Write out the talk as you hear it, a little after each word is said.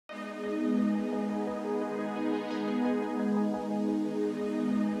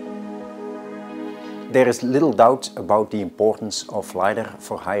There is little doubt about the importance of LiDAR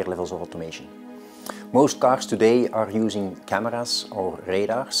for higher levels of automation. Most cars today are using cameras or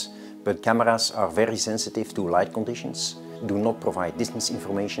radars, but cameras are very sensitive to light conditions, do not provide distance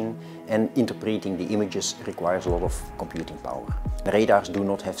information, and interpreting the images requires a lot of computing power. The radars do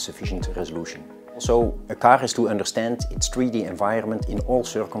not have sufficient resolution. Also, a car has to understand its 3D environment in all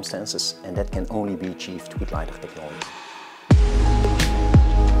circumstances, and that can only be achieved with LiDAR technology.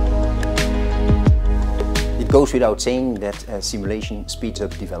 It goes without saying that simulation speeds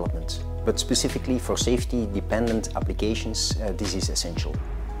up development, but specifically for safety-dependent applications, this is essential.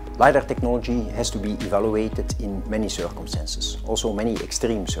 LiDAR technology has to be evaluated in many circumstances, also many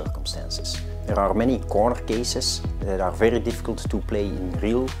extreme circumstances. There are many corner cases that are very difficult to play in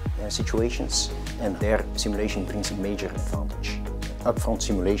real situations, and there simulation brings a major advantage. Upfront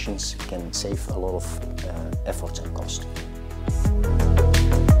simulations can save a lot of efforts and cost.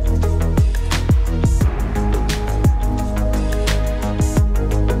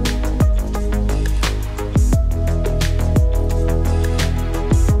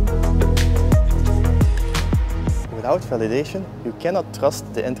 Without validation, you cannot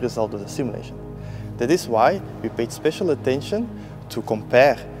trust the end result of the simulation. That is why we paid special attention to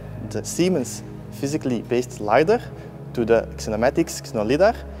compare the Siemens physically based LiDAR to the XenomatiX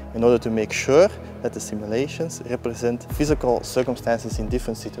Lidar in order to make sure that the simulations represent physical circumstances in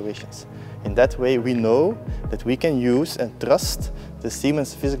different situations. In that way, we know that we can use and trust the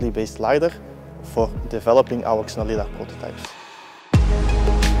Siemens physically based LiDAR for developing our Lidar prototypes.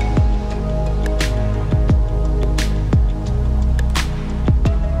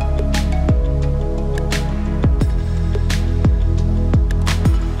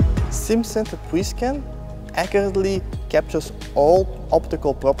 Simcenter pre-scan accurately captures all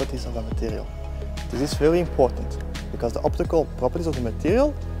optical properties of a material. This is very important because the optical properties of the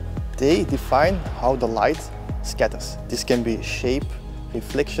material, they define how the light scatters. This can be shape,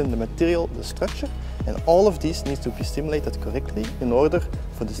 reflection, the material, the structure, and all of these needs to be simulated correctly in order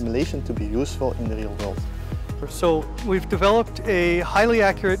for the simulation to be useful in the real world. So we've developed a highly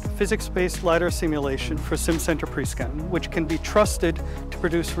accurate physics-based LiDAR simulation for Simcenter pre-scan, which can be trusted to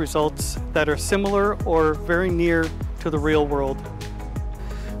produce results that are similar or very near to the real world.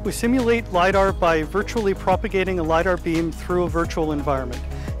 We simulate LiDAR by virtually propagating a LiDAR beam through a virtual environment.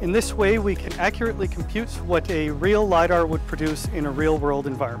 In this way, we can accurately compute what a real LiDAR would produce in a real-world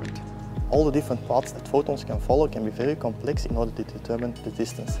environment. All the different paths that photons can follow can be very complex in order to determine the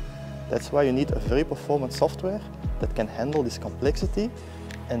distance. That's why you need a very performant software that can handle this complexity.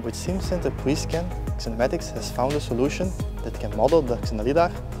 And with Simcenter pre-scan, XenomatiX has found a solution that can model the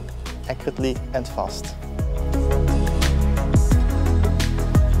Lidar accurately and fast.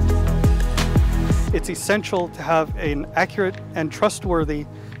 It's essential to have an accurate and trustworthy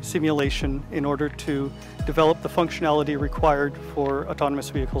simulation in order to develop the functionality required for autonomous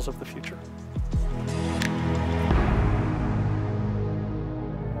vehicles of the future.